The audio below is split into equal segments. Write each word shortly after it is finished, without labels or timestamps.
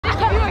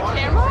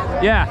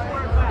Yeah.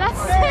 That's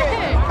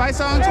sick. Fight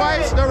song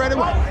twice, no red and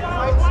white.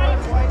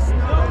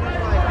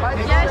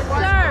 Yes, sir.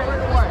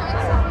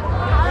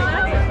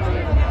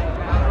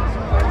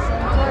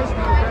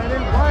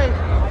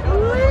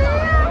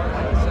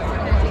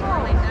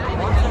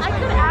 I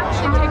could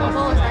actually take a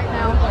bullet right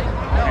now.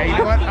 Hey, you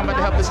know what? I'm about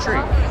to help this tree.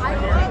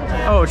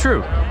 Oh,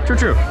 true. True,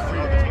 true.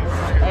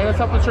 Hey, let's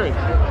help the tree.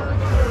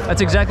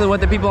 That's exactly what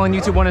the people on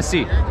YouTube want to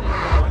see.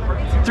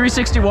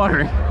 360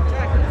 watering.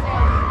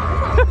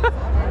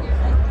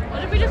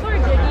 What if we just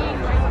started digging?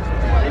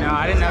 You know,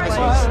 I didn't know this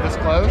was this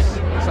close,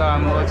 so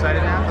I'm a little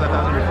excited now because I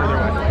thought it was going to be further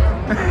away.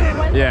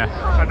 Yeah.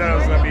 I thought it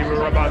was going to be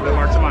about to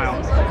march a mile.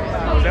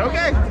 Was that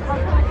okay?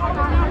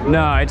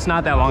 No, it's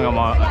not that long a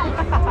mile.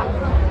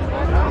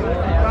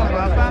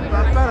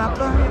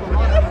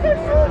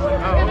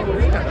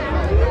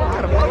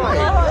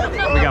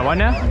 We got one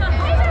now?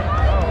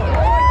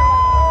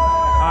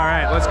 All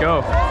right, let's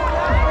go.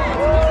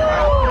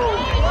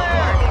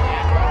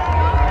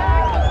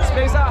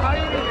 Space out, how do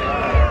you do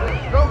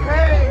that?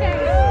 Okay.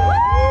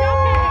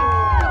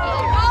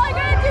 All I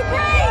gotta do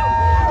great.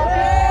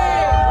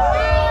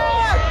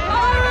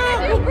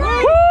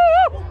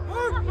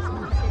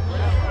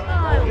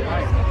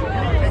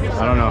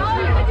 I don't know.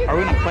 Are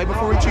we going to play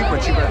before we cheap or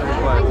cheap after we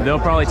play? They'll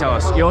probably tell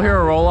us. You'll hear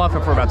a roll off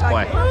if we're about to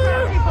play. So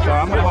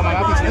I'm going to hold my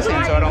mouthpiece in this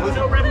hand so I don't lose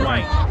it.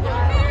 Right.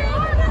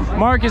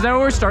 Mark, is that what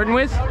we're starting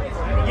with?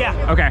 Yeah.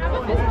 Okay.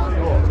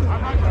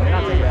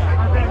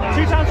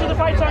 2 times for the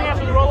fight song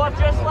after the roll up,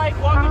 just like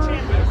Walking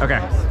Champions.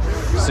 Okay.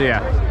 So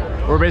yeah,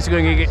 we're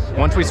basically gonna get,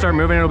 once we start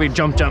moving, it'll be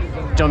jump, jump,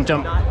 jump,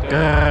 jump. Fight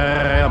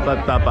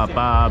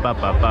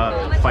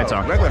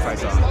song. Regular fight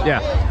song. Yeah.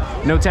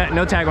 No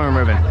tag when we're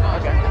moving.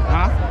 Okay.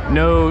 Huh?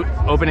 No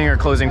opening or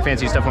closing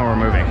fancy stuff when we're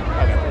moving.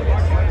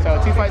 Okay. So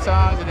 2 fight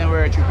songs and then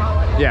we're trooping.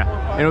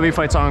 Yeah. It'll be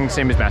fight song,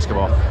 same as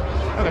basketball.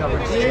 Okay.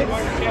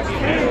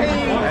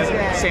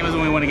 Same as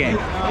when we win a game.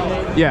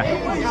 Yeah.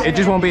 It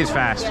just won't be as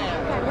fast.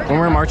 When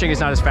we're marching, it's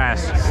not as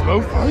fast.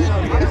 Slow fight?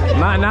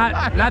 Not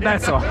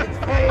that slow. No.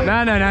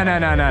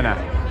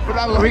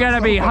 We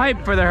gotta be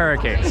hyped for the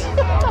Hurricanes. All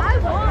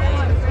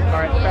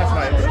right, fast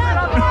fight.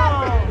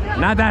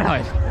 Not that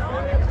hype.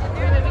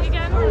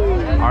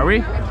 Are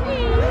we?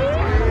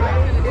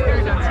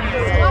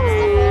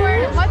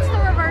 What's the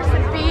reverse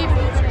of beep?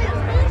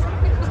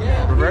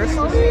 Reverse?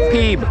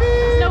 Peeb.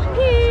 No,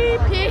 peep,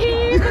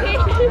 peep, peep.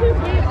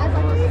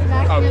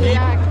 Oh, peep,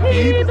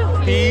 peep,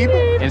 peep.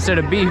 Instead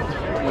of beep.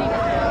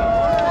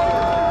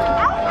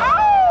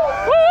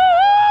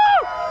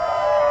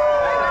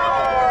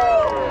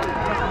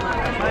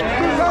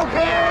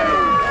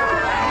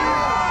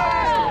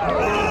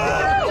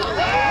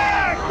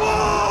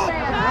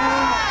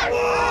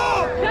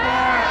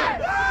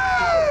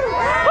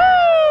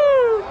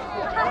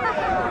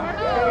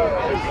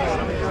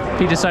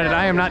 He decided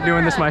I am not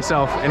doing this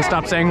myself and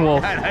stopped saying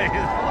wolf. He's like,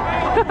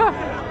 I'm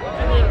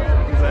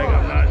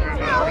not doing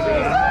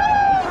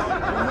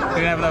that. He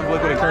didn't have enough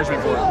liquid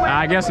encouragement for it.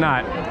 I guess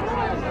not.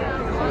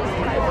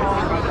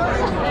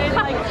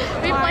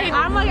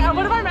 I'm like,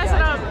 what if I mess it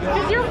up?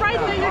 Because you're right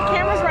there, your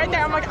camera's right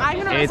there. I'm like, I'm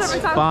gonna mess It's up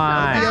and sound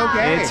fine.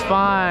 okay. It's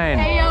fine.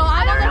 Hey, yo,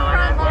 I'm on the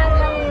front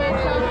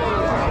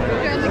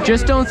line.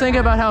 Just don't think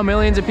about how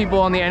millions of people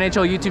on the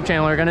NHL YouTube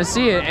channel are gonna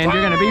see it, and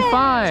you're gonna be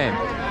fine.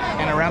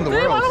 And around the Do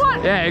you world. wanna watch?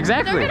 Yeah, They're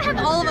exactly. gonna have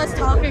all of us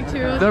talking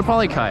too. They'll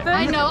probably cut.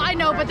 I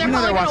know, but they're You know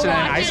probably they're gonna watching it in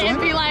watch it and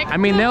Iceland? be like. I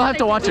mean, they'll have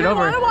to watch Do it you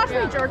over. wanna watch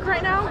me jerk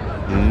right now?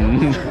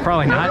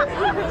 Probably not.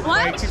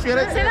 What? Teach me how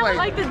to Say that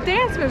like the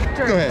dance move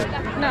jerk. Go ahead.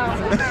 No.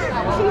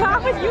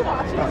 Not with you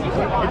watching.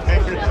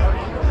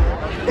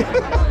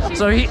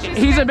 So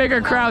he's a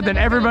bigger crowd than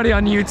everybody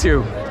on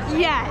YouTube.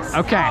 Yes.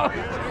 Okay.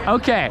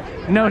 Okay.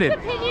 Noted. This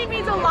opinion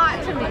means a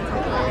lot to me.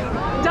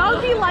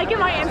 Doug be liking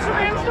my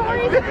Instagram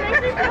stories. It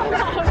makes me feel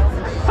loved.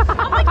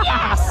 I'm like,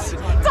 yes!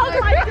 Doug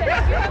liked it.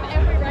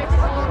 It's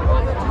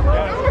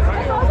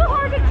also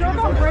hard to jerk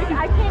on break.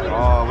 I can't even.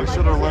 Oh, we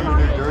should have learned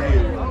to do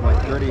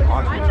dirty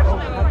hockey.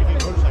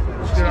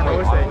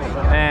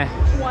 Eh.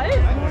 What?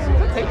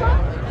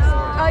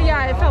 Oh,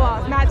 yeah, it fell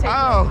off. Matt taped it.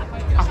 Oh,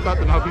 I thought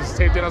the mouthpiece was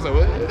taped in. I was like,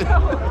 what?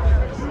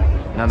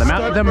 Now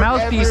the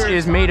mouthpiece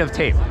is made of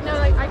tape. No,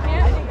 like, I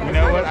can't. You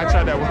know what? I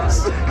tried that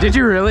once. Did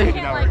you really? I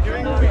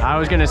can't, like, I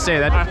was gonna say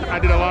that. I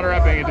did a lot of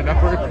rapping. It did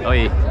not work. Oh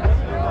yeah.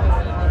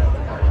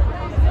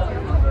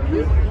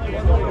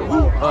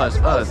 Us.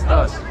 I still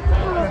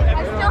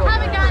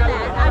haven't gotten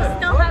that. I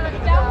still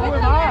haven't gotten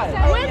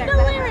that. With the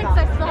lyrics,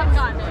 I still haven't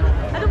gotten it.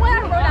 And the way I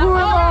wrote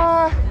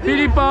out.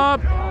 Petey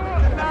Pop.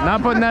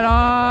 Not putting that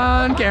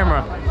on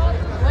camera.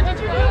 What did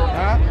you do?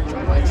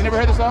 You never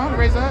heard the song?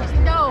 Raise Up?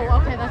 No.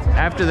 Okay, that's what.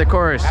 After the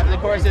chorus. After the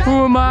chorus is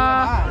Who am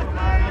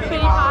I? Kitty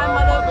pie,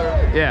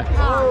 mother. Yeah.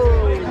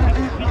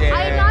 yeah.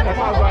 I am not a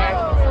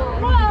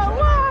Whoa,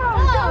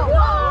 whoa, whoa,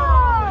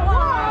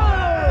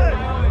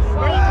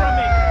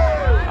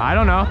 whoa. I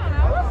don't know.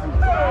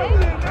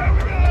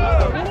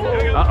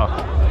 Uh-oh.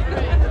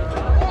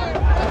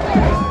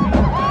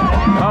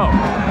 Oh.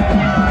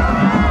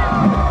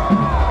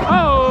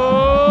 Oh!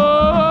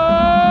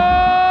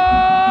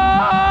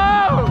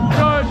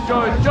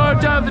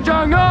 George, have the job.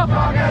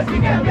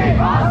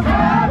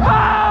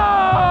 Oh!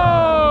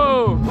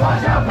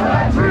 Watch out for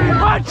that tree!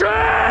 A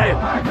tree!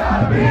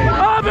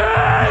 A B!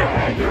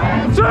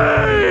 C!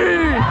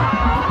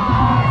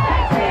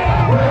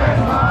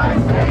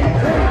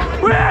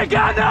 We ain't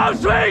got no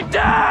sweet tea!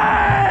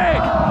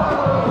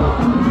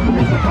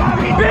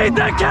 Beat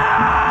the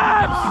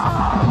Caps!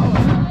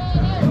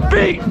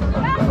 Beat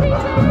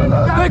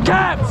the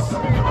Caps!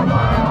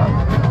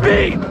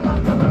 Beat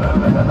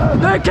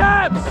the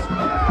Caps!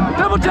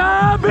 Double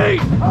time!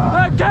 Beat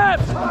the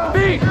Caps!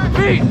 Beat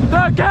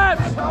the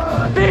Caps!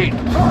 Beat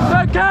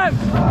the Caps!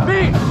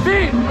 Beat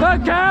the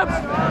Caps!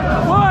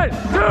 1, 2,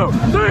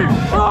 3,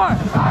 4,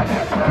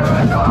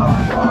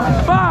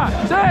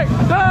 5, 6,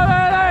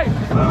 7, 8.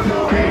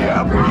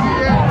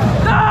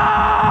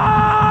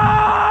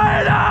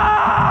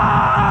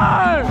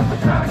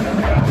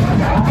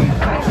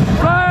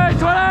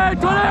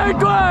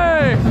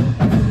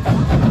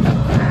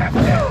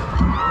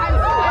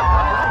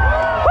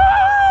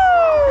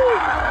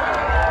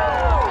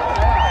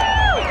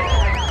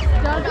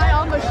 Doug, I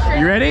almost tripped.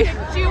 You ready?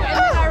 You, and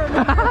then I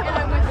remembered,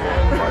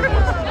 and I went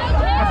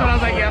That's what I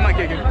was like, yeah, I'm not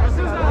kicking. Is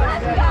that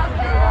on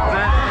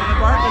the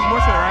part? There's more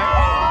to it,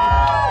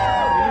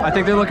 right? I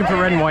think they're looking for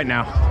red and white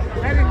now.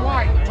 Red and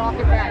white, talk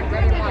it back.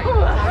 Red and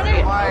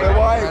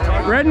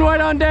white. Red and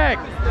white on deck.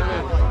 You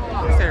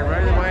said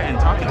red and white and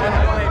talking to it?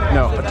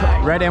 No,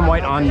 red and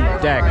white on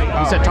deck.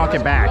 He said talk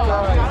it back. So,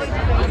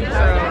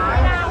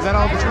 is that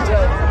all the truth? So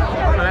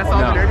that's all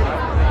No. the dirty?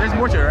 There's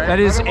more to it, right? That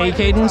is a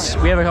cadence.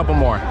 We have a couple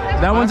more.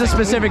 That one's a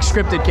specific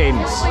scripted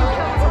cadence.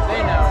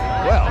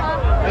 Well,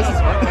 this is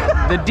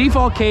fun. The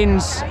default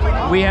cadence,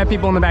 we have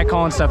people in the back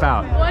calling stuff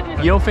out.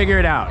 You'll figure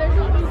it out.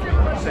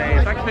 Say,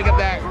 if I can pick up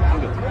that, I'm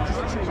good.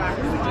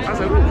 I was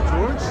like, ooh,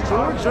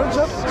 George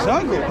up the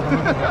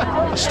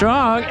jungle.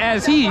 Strong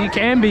as he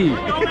can be.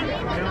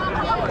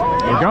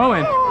 We're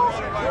going.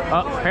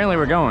 Oh, apparently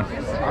we're going.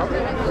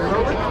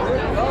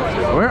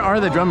 Where are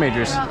the drum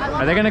majors?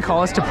 Are they gonna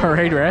call us to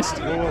parade rest?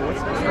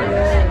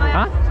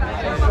 Huh?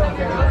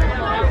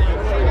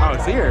 Oh,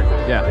 it's here.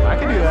 Yeah. I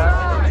can do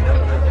that.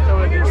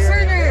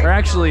 Sing it! Or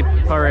actually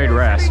parade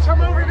rest.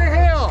 Come over the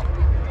hill.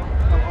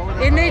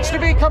 It needs to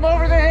be come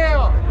over the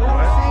hill.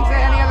 Sings it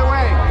any other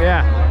way.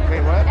 Yeah.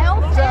 Wait, what?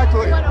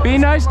 Exactly. Be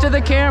nice to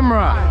the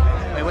camera.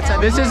 Wait, what's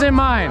that? This isn't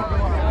mine.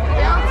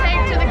 They'll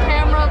take to the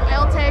camera,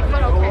 they'll take,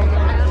 but okay.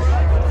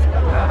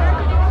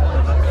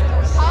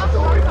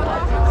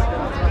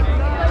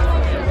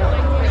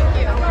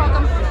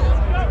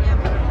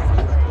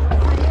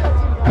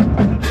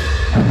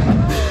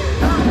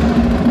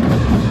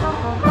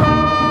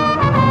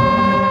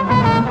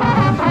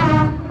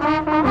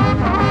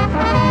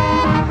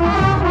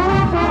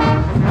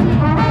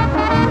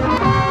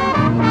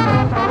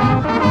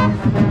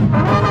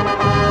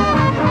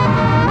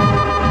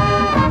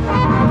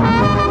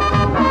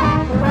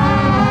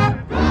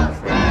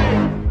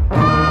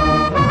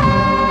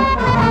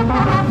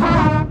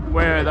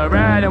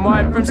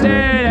 From state,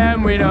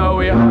 and we know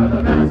we are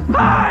the best.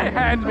 High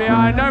hands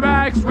behind our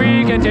backs,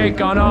 we can take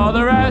on all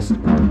the rest.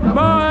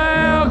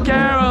 Royal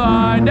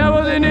Caroline,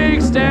 Devils and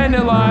Eagles stand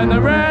in line.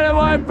 The red and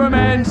white from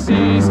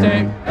NC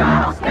State.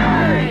 Go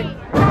State!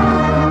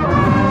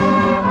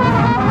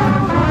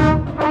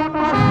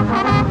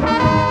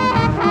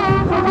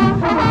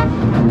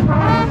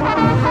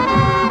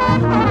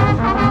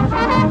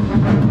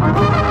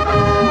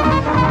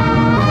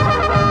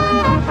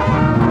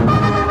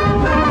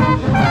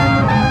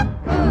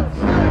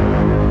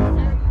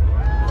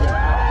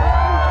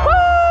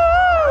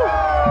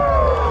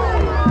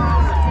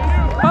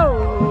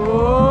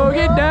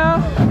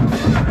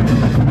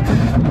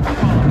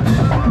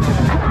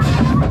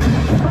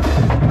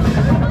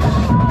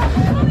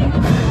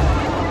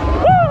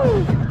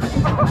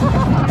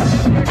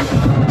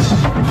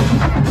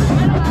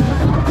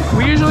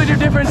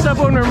 Different stuff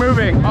when we're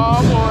moving.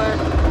 Oh boy.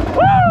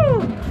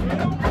 Woo!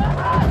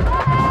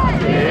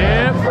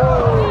 Yep.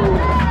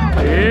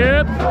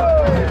 Yep.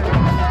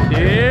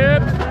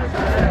 Yep.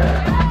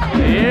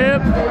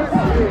 Yep.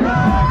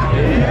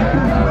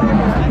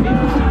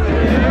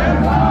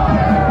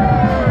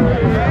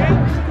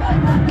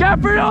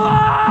 Gabriola!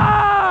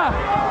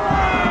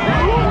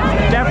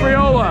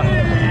 Gabriola.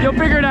 You'll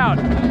figure it out.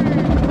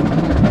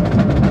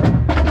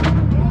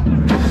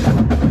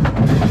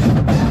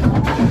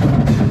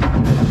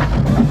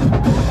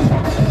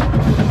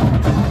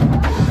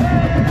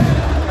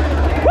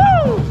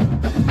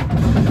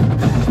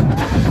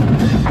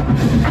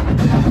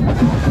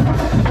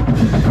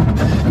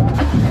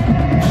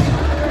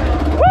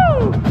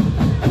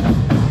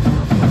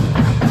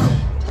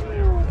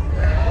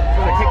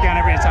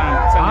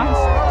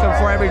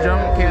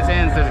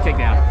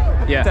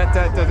 Yeah.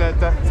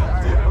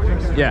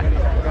 Yeah.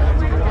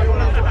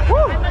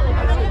 Woo.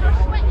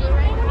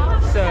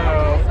 So,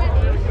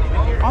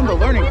 on the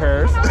learning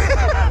curve,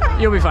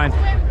 you'll be fine.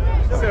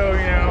 So,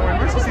 you know, when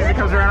virtual season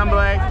comes around, I'm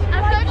like,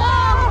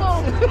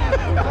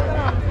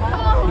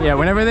 yeah,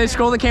 whenever they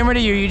scroll the camera to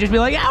you, you just be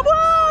like, yeah, woo,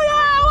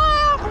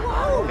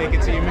 yeah, woo. Take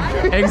it to you.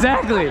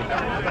 Exactly.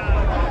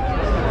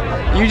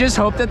 You just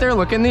hope that they're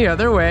looking the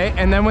other way,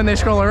 and then when they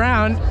scroll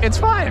around, it's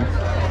fine.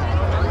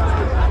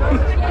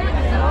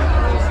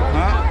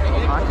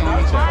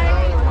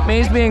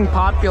 May's being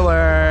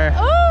popular.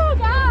 Oh,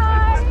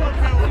 God.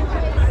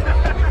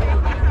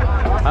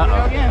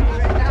 Uh-oh.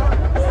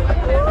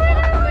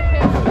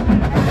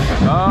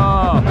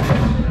 Oh.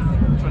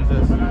 Which one is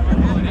this?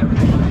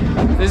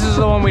 This is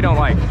the one we don't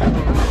like.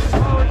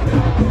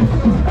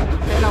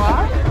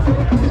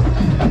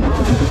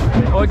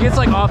 Oh, it gets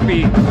like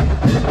offbeat.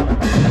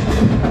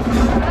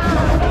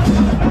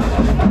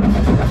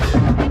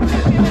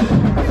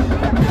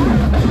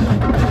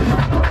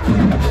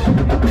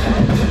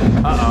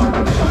 Uh-oh.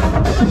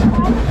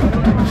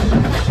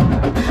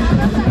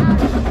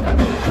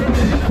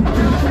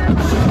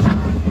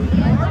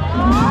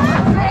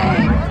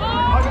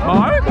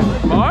 Mark?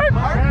 Mark?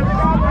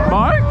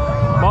 Mark?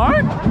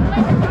 Mark?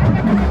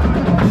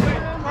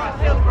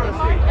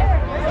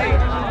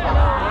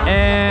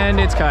 And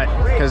it's cut,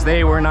 because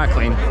they were not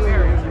clean.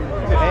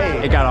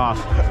 Hey. It got off.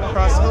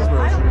 Across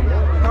Hillsborough Street.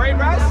 Hurry,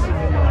 Russ.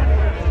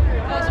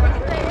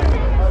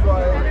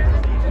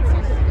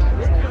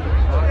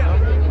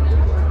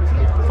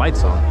 Fight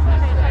song.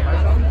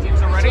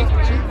 Teams are ready?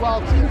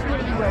 Well, team's going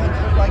to be ready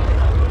for like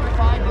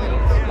 5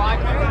 minutes. 5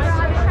 minutes.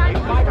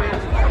 5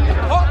 minutes.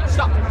 Oh,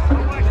 stop.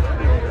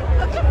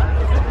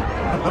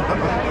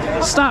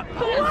 Stop.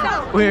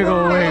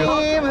 Wiggle, wiggle.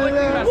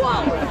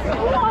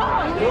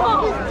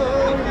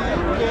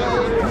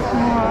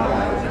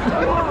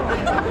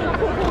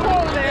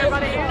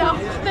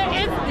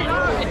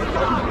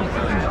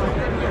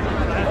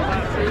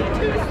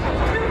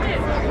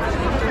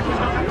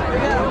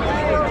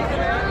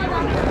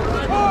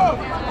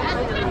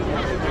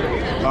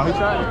 Oh, who's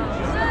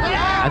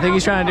that? I think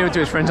he's trying to do it to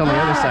his friends on the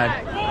other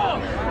side.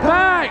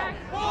 Back!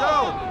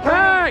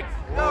 Back!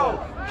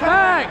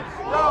 Back!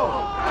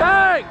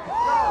 Back!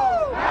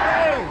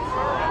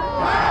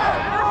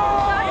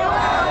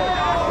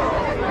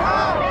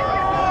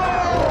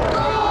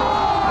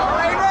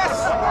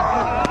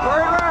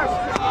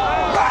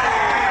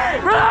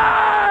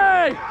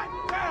 Ready!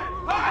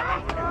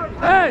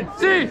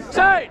 NC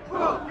State!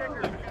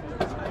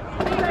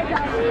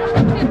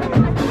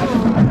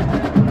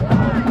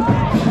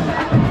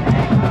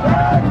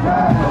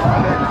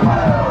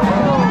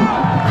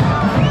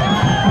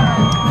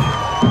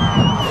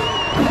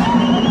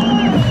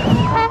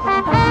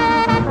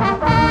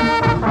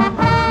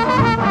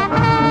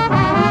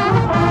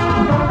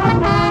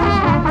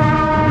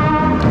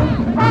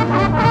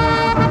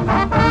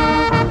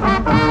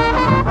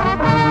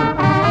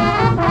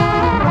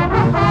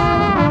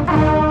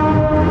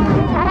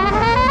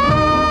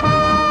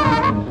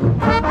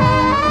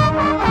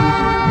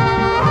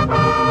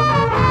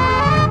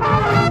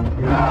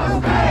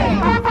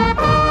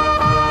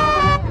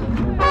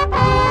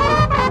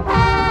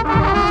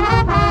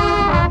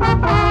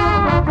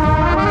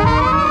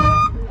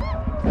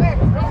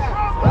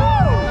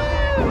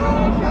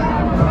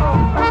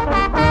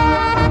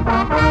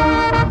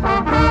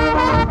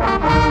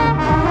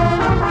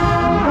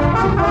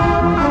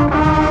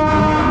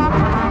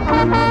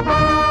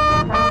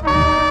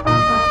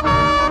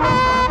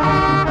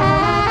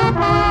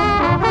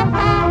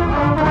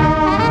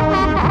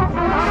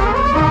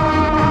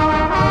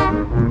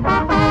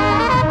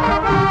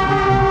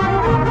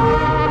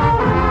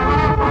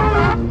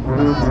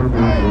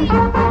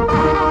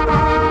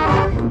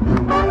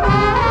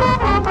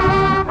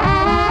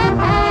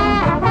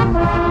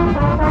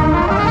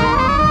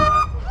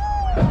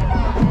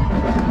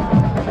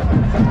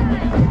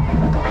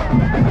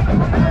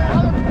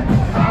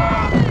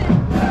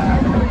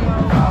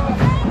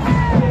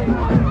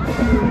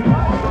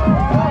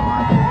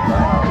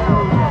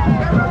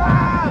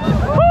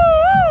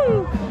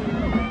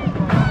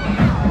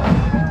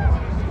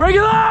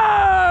 Regular!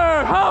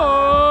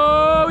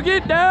 Oh,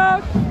 get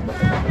down!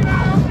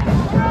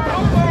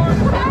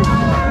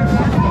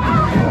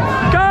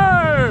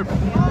 Curve!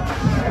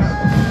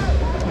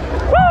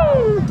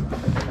 Woo!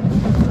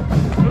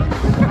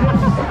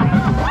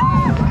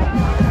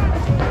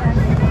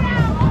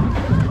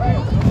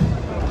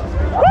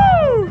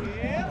 Woo!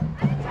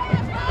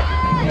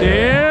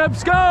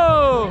 Dips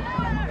go!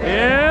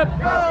 Dip!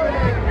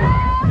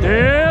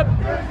 Dip!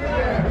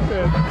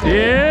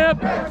 Dip!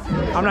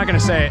 I'm not gonna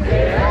say it.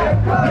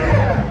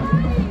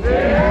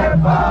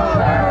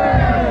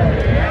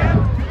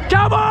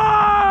 Cowboy!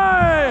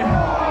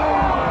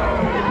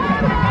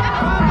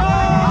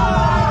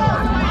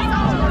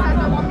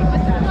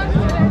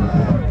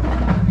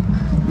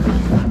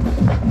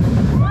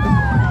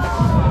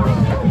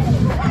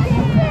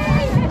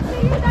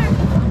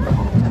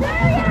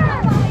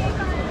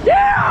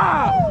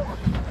 Yeah!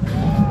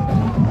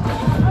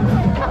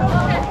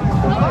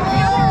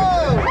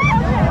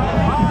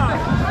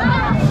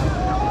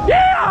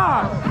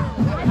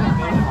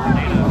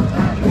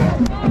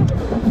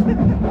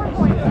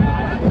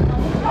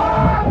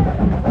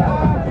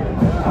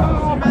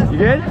 You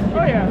good?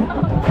 Oh yeah.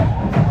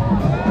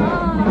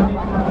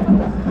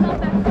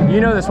 You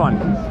know this one.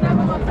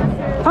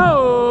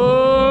 Oh!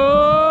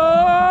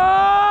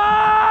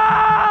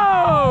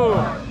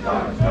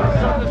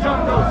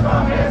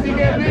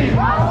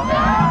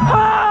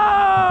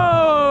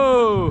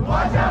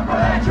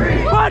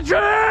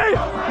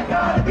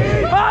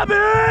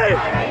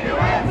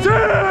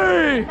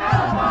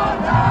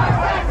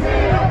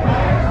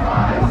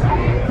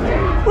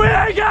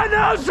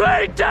 Oh,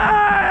 sweet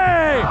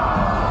day!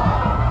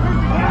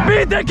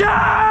 Beat the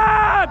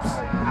Caps!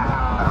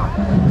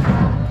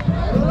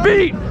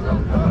 Beat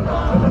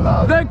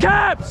the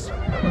Caps!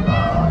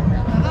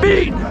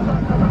 Beat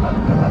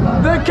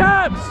the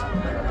Caps!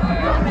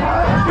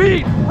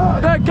 Beat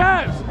the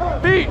Caps!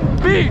 Beat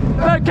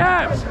the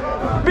Caps!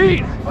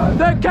 Beat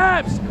the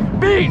Caps!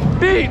 Beat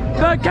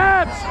the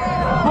Caps!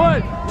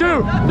 1,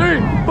 2,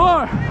 3,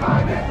 4.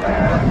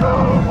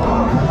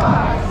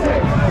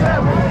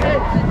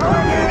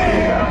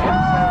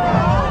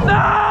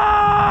 No!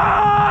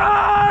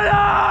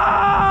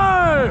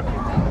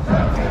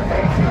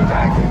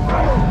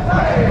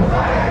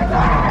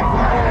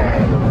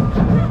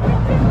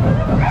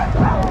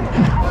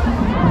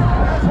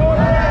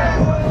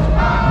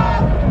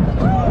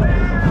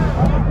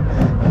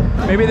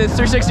 Maybe this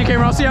 360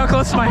 camera, I'll see how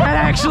close to my head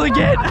I actually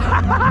get.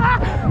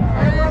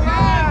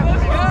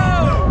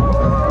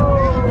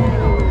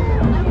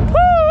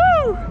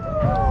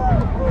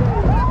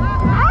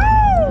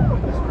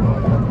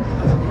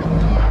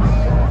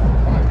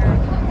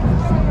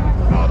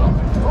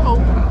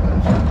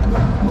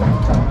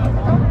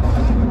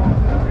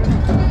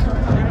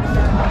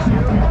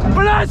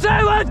 When I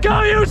say let's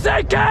go, you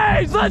say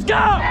Canes! Let's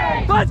go!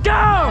 Let's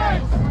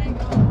go!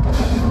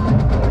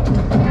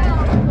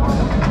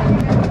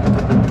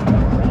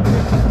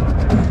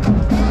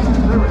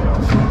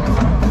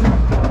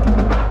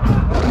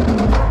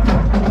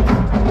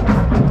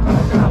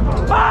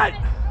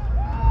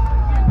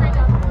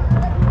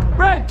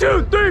 Red,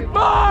 2, 3, 4!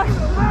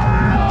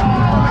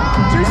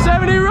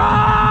 270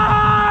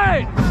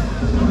 right!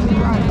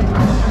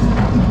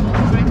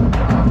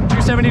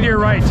 270 to your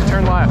right to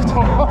turn left.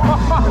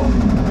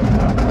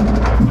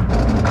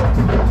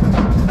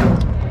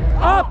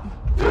 Up!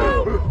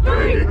 2,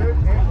 3!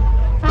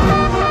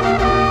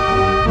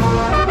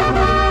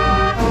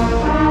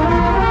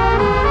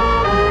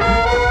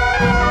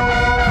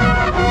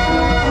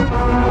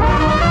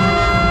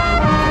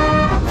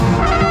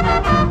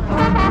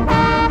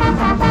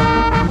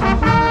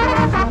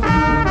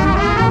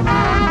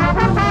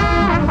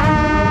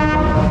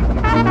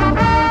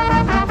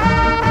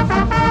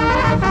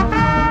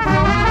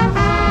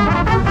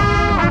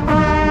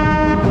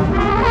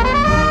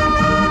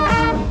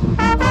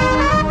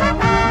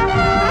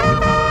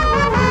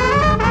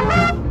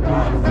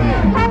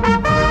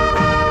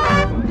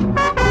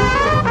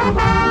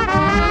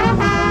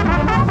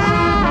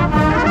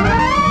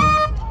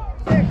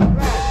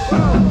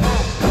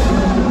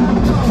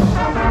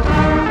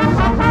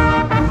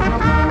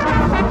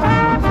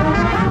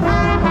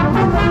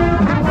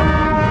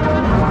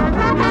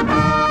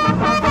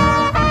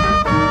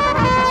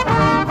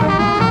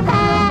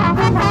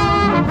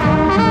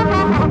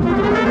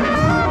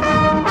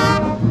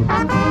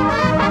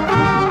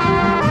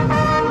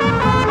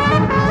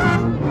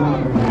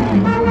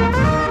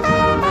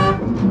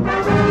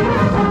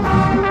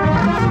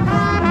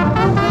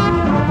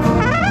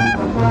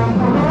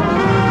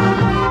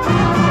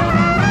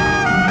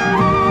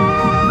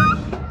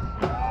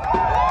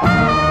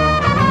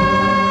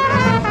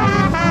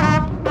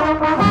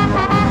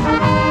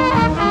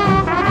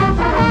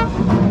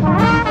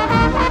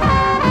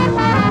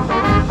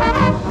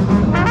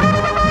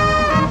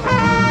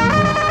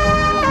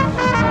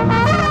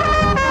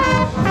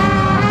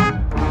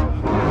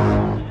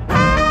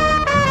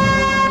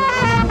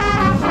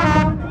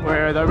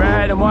 The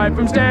red and white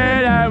from state,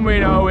 and we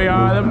know we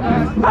are the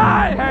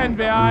high hands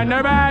behind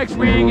our backs.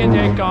 We can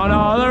take on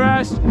all the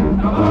rest.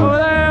 Oh,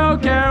 they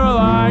don't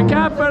Caroline,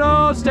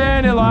 capital,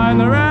 stand in line.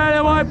 The red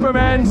and white from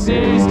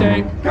NC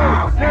State.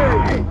 Go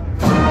State!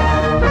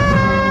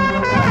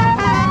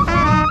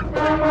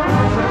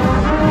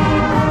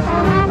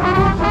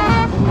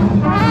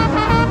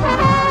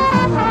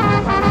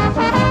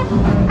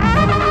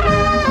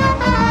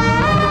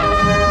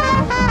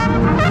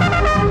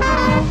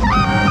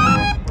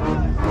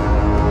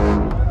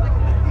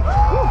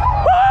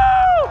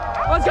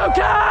 Let's go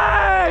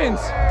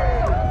Canes!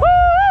 Woo!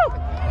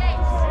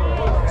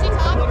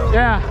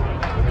 Yeah.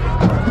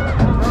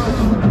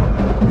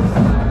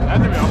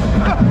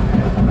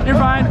 You're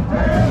fine.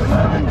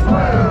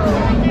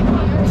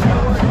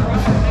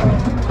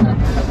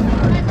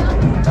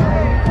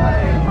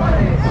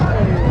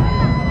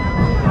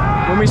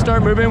 When we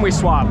start moving, we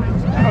swap.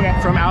 Okay.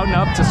 From out and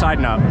up to side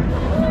and up.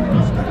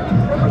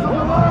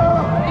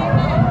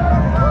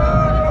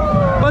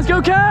 Let's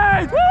go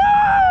Canes! Woo!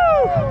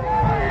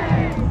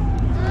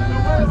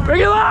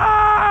 Bring it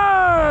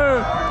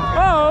low!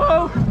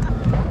 Oh!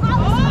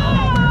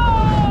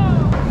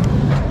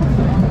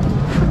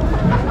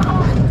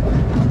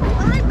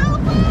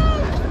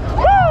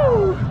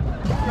 Woo!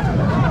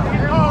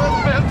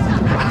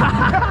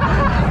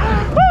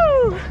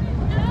 Woo!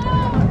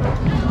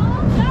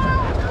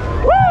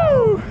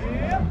 Woo!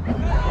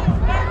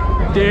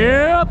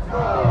 Dip!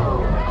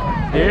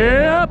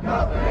 Dip!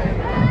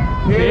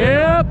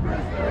 Dip!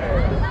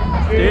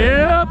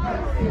 Dip!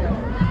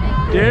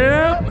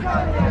 Dip!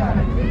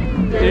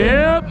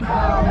 Dip!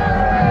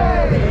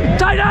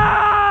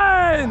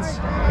 Titans!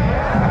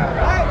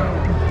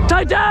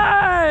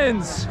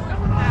 Titans!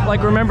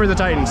 like remember the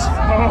Titans.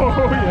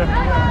 Oh,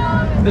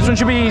 yeah. This one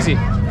should be easy.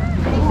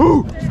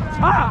 Ooh,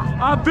 ah,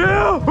 I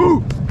feel,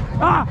 ooh,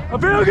 ah, I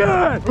feel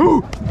good.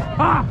 Ooh,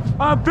 ah,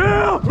 I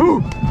feel,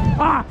 ooh,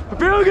 ah, I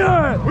feel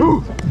good.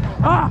 Ooh,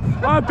 ah,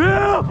 I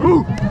feel,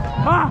 ooh,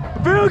 ah,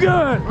 I feel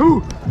good.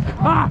 Ooh,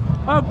 ah,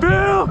 I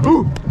feel,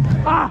 ooh,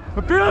 ah,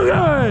 I feel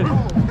good.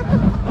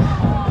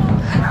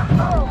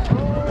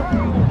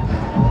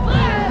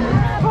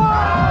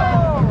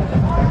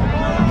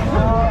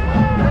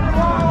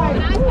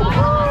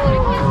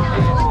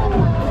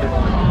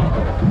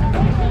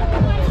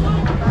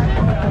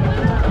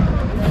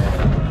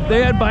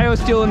 They had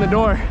BioSteel in the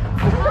door.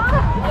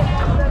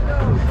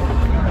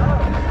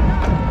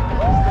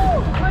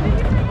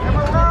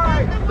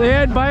 They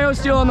had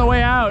BioSteel on the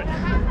way out.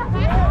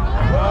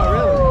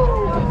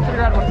 Oh,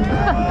 really?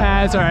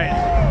 That's all right.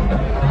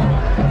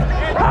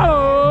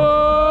 Oh!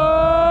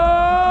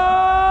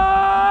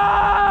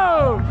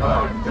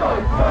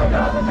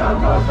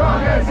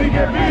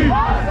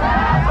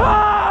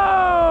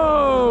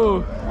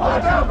 Oh!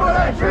 Watch out for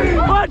that tree!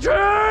 My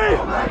tree!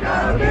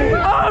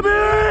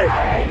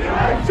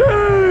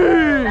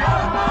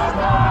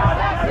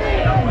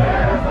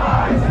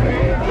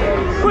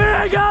 We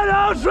ain't got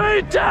no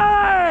sweet tea!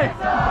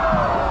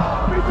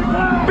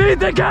 Beat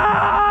the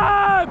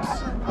Caps!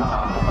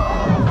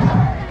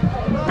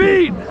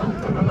 Beat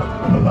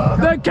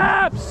the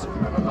Caps!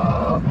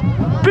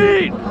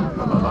 Beat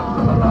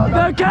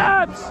the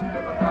Caps!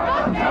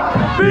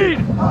 Beat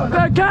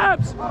the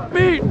Caps!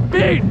 Beat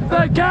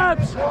the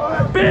Caps!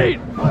 Beat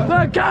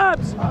the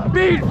Caps!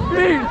 Beat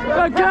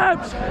the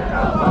Caps! 1,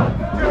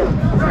 2,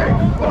 3,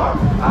 4,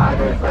 5,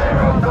 6,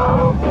 7,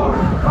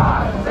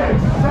 5,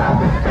 6,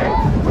 7, 8.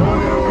 Who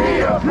do we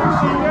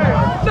appreciate?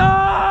 No!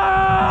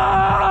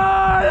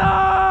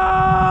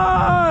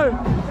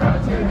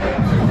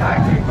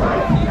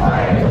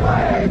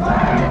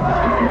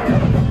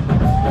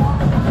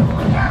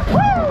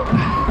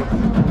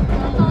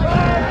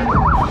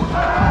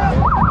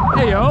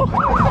 Hey yo,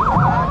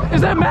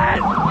 is that Matt?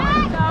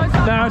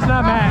 No, it's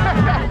not Matt.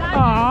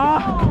 Aww.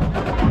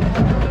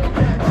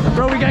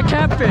 Bro, we got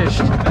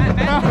catfished.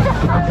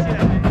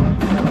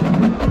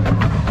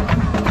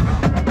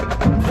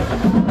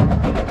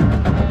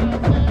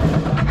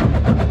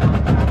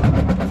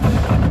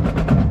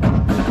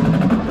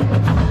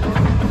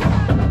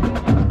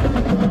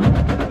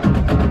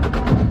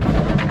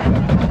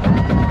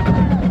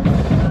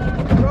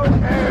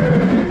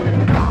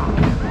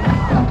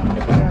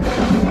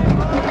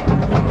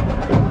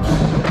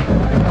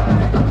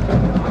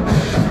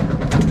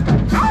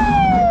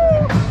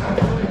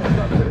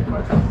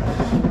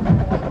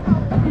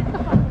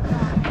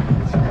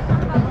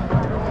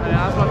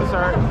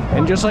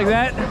 And just like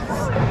that,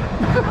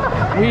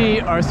 we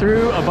are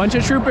through a bunch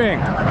of trooping.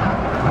 All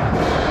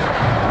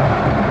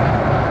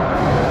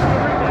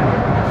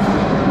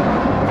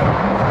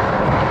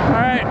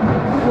right,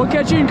 we'll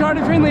catch you in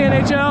Carter-Finley,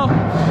 NHL.